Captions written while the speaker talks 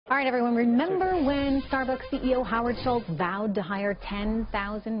All right, everyone, remember when Starbucks CEO Howard Schultz vowed to hire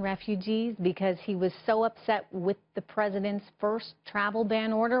 10,000 refugees because he was so upset with the president's first travel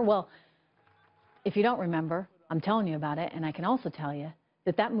ban order? Well, if you don't remember, I'm telling you about it, and I can also tell you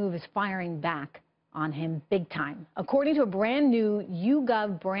that that move is firing back on him big time. According to a brand new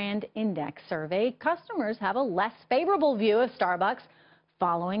YouGov Brand Index survey, customers have a less favorable view of Starbucks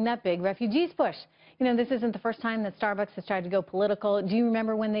following that big refugees push. You know, this isn't the first time that Starbucks has tried to go political. Do you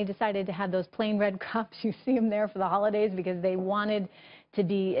remember when they decided to have those plain red cups? You see them there for the holidays because they wanted to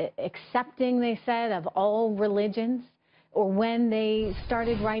be accepting, they said, of all religions. Or when they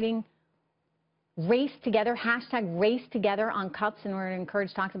started writing race together, hashtag race together on cups in order to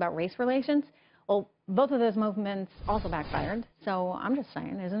encourage talks about race relations. Well, both of those movements also backfired. So I'm just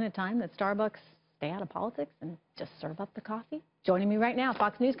saying, isn't it time that Starbucks stay out of politics and just serve up the coffee? Joining me right now,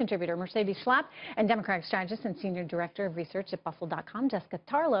 Fox News contributor Mercedes Schlapp and Democratic strategist and senior director of research at Bustle.com, Jessica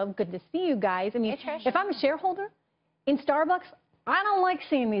Tarlov. Good to see you guys. I mean, if I'm a shareholder in Starbucks, I don't like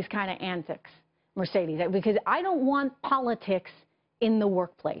seeing these kind of antics, Mercedes, because I don't want politics in the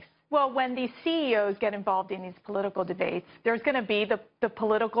workplace. Well, when these CEOs get involved in these political debates, there's going to be the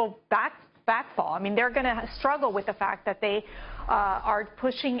political backfall. I mean, they're going to struggle with the fact that they are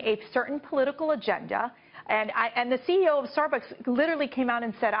pushing a certain political agenda. And the CEO of Starbucks literally came out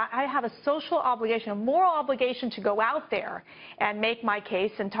and said, I have a social obligation, a moral obligation to go out there and make my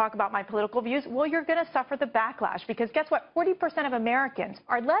case and talk about my political views. Well, you're going to suffer the backlash because guess what? 40% of Americans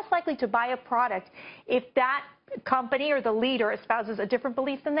are less likely to buy a product if that company or the leader espouses a different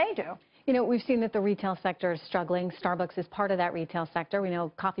belief than they do. You know, we've seen that the retail sector is struggling. Starbucks is part of that retail sector. We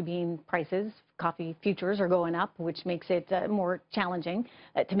know coffee bean prices, coffee futures are going up, which makes it more challenging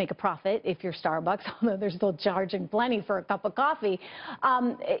to make a profit if you're Starbucks, although they're still charging plenty for a cup of coffee.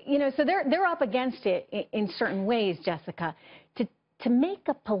 You know, so they're up against it in certain ways, Jessica. To make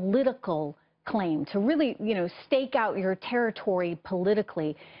a political claim, to really, you know, stake out your territory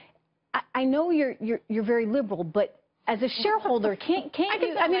politically, I know you're very liberal, but as a shareholder, can't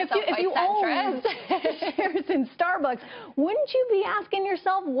you? I mean, if you own shares in Starbucks, wouldn't you be asking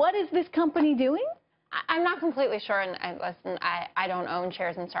yourself, what is this company doing? I'm not completely sure, and listen, I don't own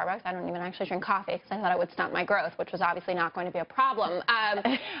shares in Starbucks. I don't even actually drink coffee because I thought it would stunt my growth, which was obviously not going to be a problem.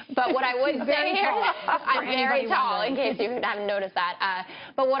 But what I would say here, I'm very tall, in case you haven't noticed that.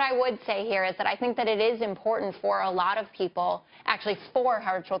 But what I would say here is that I think that it is important for a lot of people, actually for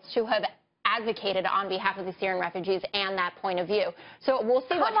Howard Schultz, to have advocated on behalf of the Syrian refugees and that point of view. So we'll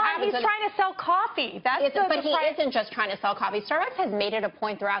see what happens. He's trying to sell coffee. But he isn't just trying to sell coffee. Starbucks has made it a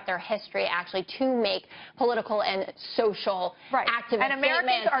point throughout their history actually to make political and social activist and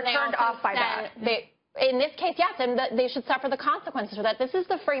Americans are turned off by that. In this case, yes, and they should suffer the consequences for that. This is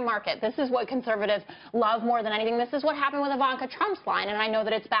the free market. This is what conservatives love more than anything. This is what happened with Ivanka Trump's line, and I know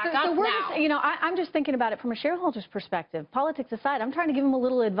that it's back up now. Just, you know, I'm just thinking about it from a shareholder's perspective. Politics aside, I'm trying to give them a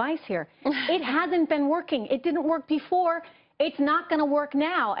little advice here. It hasn't been working. It didn't work before. It's not going to work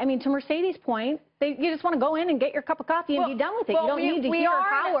now. I mean, to Mercedes' point, you just want to go in and get your cup of coffee and be done with it. You don't need to hear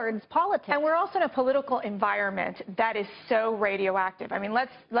Howard's politics. And we're also in a political environment that is so radioactive. I mean,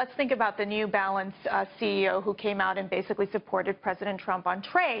 let's think about the New Balance CEO who came out and basically supported President Trump on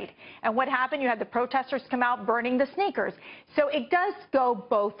trade. And what happened? You had the protesters come out burning the sneakers. So it does go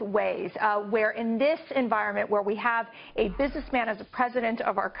both ways, where in this environment where we have a businessman as the president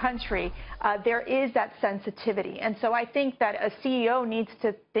of our country, there is that sensitivity. And so I think that a CEO needs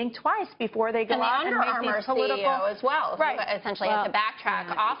to think twice before they go out and make these political... CEO as well, who essentially has to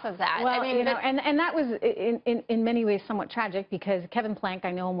backtrack off of that. Well, I mean, you know, and that was in many ways somewhat tragic because Kevin Plank,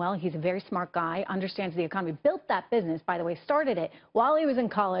 I know him well, he's a very smart guy, understands the economy, built that business, by the way, started it while he was in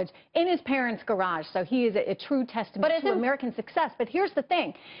college in his parents' garage. So he is a true testament to American success. But here's the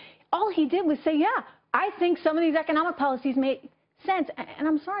thing. All he did was say, yeah, I think some of these economic policies make sense. And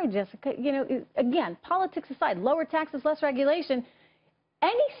I'm sorry, Jessica, you know, again, politics aside, lower taxes, less regulation,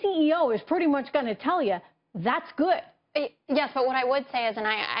 any CEO is pretty much going to tell you that's good. Yes, but what I would say is, and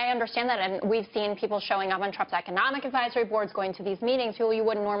I understand that, and we've seen people showing up on Trump's economic advisory boards, going to these meetings, who you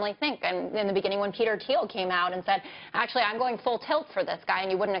wouldn't normally think. And in the beginning, when Peter Thiel came out and said, actually, I'm going full tilt for this guy,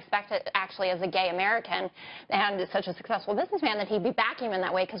 and you wouldn't expect it, actually, as a gay American and such a successful businessman, that he'd be backing him in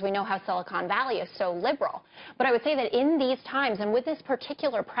that way, because we know how Silicon Valley is so liberal. But I would say that in these times, and with this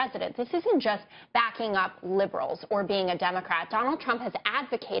particular president, this isn't just backing up liberals or being a Democrat. Donald Trump has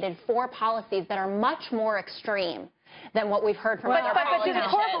advocated for policies that are much more extreme than what we've heard from other politicians.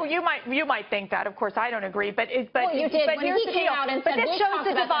 But you might think that. Of course, I don't agree. But you did. When he came out and said, this shows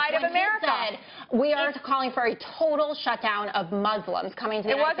the divide of America. Said, we are calling for a total shutdown of Muslims coming to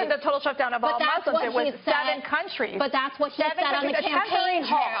the United States. It wasn't the total shutdown of all Muslims. It was 7 countries. But that's what he said on the campaign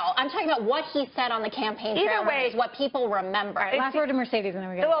trail. about what he said on the campaign trail is what people remember. All right, last word to Mercedes, and then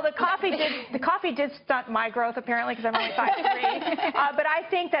we go. Well, the coffee did stunt my growth, apparently, because I'm only 5'3". But I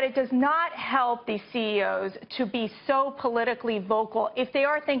think that it does not help these CEOs to be so politically vocal if they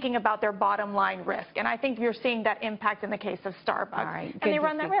are thinking about their bottom line risk. And I think you're seeing that impact in the case of Starbucks. All right, and they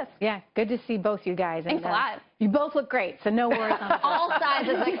run that risk. Yeah, good to see both you guys. Thanks a lot. You both look great, so no worries on all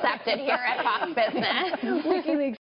sizes accepted here at Fox Business. WikiLeaks